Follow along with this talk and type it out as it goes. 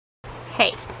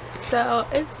Hey, so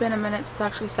it's been a minute since I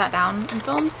actually sat down and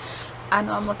filmed. I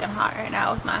know I'm looking hot right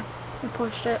now with my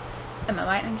pore strip and my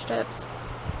lightning strips,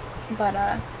 but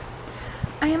I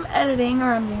am editing,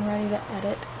 or I'm getting ready to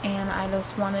edit, and I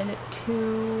just wanted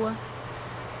to,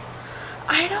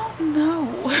 I don't know.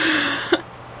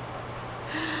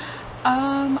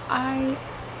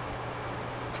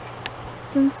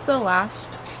 Since the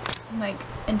last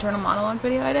internal monologue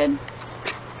video I did,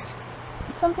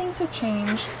 some things have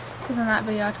changed, because in that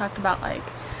video I talked about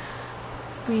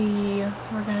we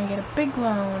were gonna get a big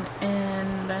loan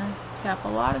and pay off a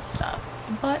lot of stuff,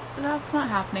 but that's not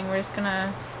happening. We're just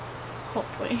gonna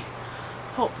hopefully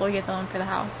get the loan for the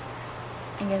house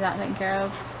and get that taken care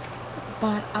of.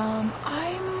 But I'm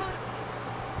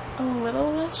a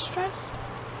little less stressed.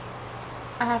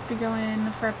 I have to go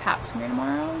in for a pap smear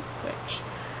tomorrow, which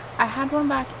I had one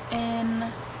back in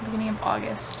the beginning of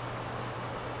August,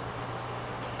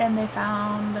 and they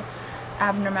found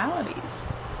abnormalities,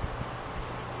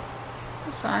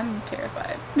 so I'm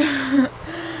terrified.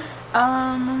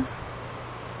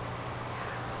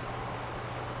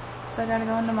 So I gotta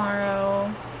go in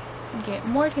tomorrow, get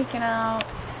more taken out,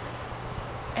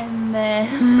 and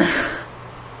then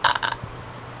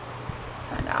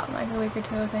find out in a week or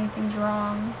two if anything's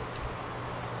wrong.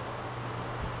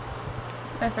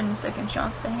 My friend's sick and she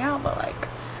wants to hang out, but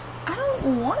I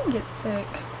don't want to get sick.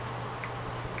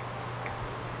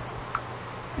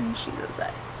 And she does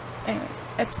that. Anyways,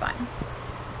 it's fine.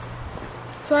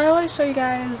 So I always show you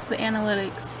guys the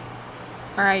analytics,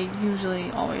 or I usually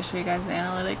always show you guys the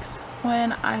analytics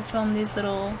when I film these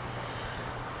little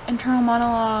internal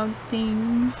monologue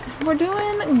things. We're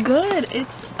doing good.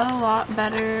 It's a lot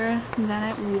better than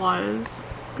it was.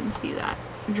 You can see that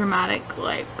dramatic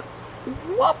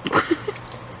whoop.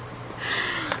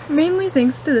 Mainly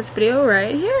thanks to this video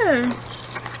right here.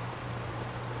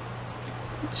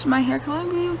 My hair coloring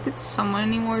videos get so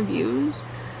many more views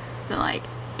than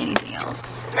anything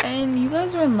else, and you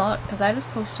guys are in luck because I just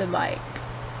posted a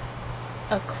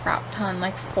crap ton,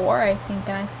 4 I think,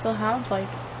 and I still have a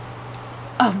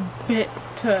bit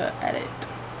to edit,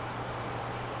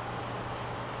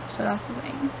 so that's the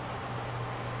thing.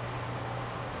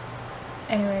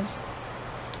 Anyways,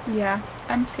 yeah,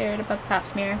 I'm scared about the pap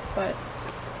smear, but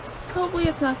hopefully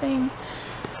it's nothing.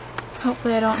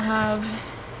 Hopefully I don't have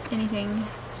anything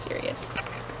serious,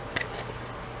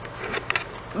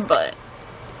 but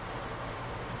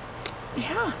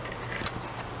yeah,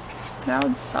 that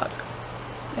would suck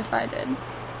if I did,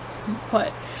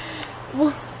 but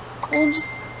we'll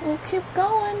keep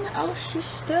going. Oh,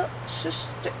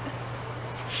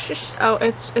 oh,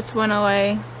 it's went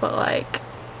away, but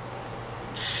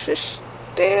she's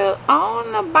still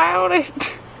on about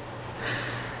it.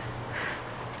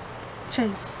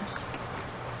 Jesus.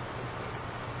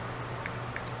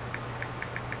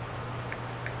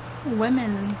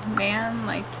 Women, man,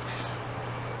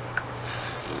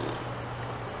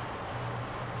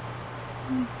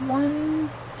 1,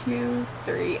 2,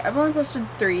 3. I've only posted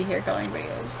 3 hair coloring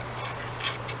videos.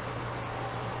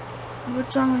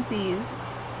 What's wrong with these?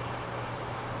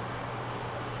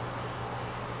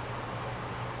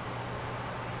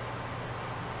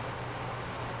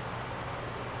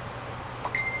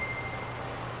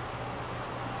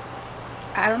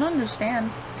 I don't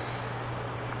understand.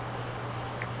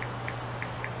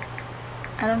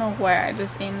 I don't know where I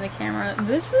just aimed the camera.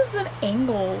 This is an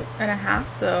angle and a half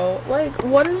though.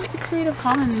 What does the Creative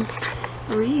Commons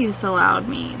reuse allowed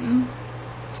mean?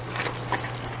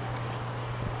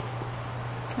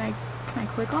 Can I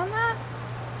click on that?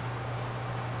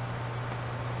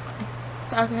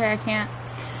 Okay, I can't.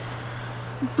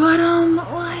 But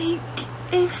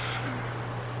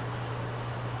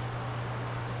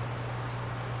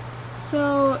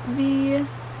so the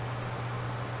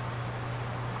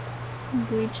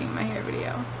bleaching my hair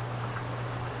video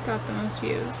got the most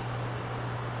views.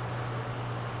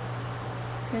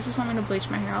 You guys just want me to bleach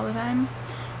my hair all the time?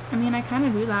 I mean, I kind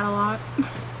of do that a lot.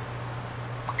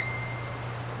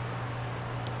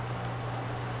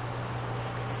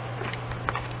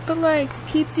 But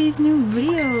peep these new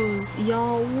videos,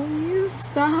 y'all. Will you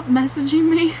stop messaging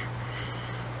me?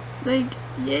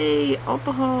 Yay,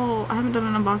 alcohol. I haven't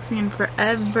done an unboxing in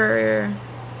forever.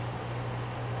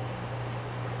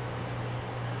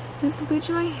 I have to bleach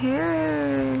my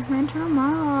hair. My internal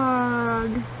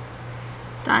monologue.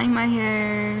 Dyeing my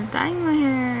hair.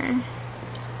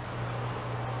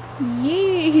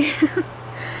 Yay!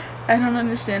 I don't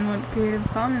understand what Creative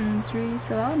Commons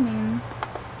reuse allowed means.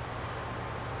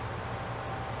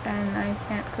 And I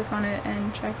can't click on it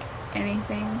and check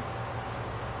anything.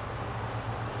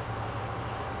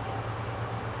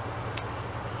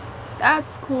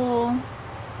 That's cool.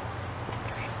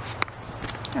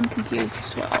 I'm confused as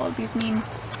to what all of these mean.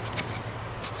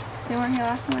 They weren't here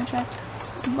last time I checked.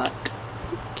 But,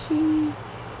 okay.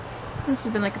 This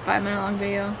has been like a 5-minute long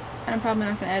video. And I'm probably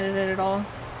not going to edit it at all.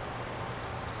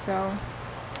 So,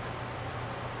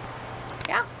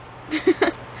 yeah.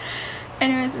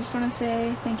 Anyways, I just want to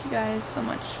say thank you guys so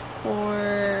much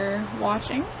for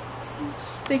watching.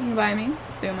 Sticking by me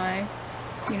through my,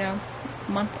 you know,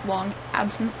 month-long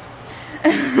absence.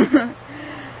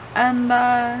 And,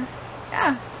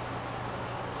 yeah.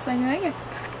 Thank you.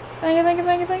 Thank you.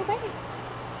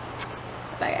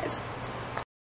 Bye, guys.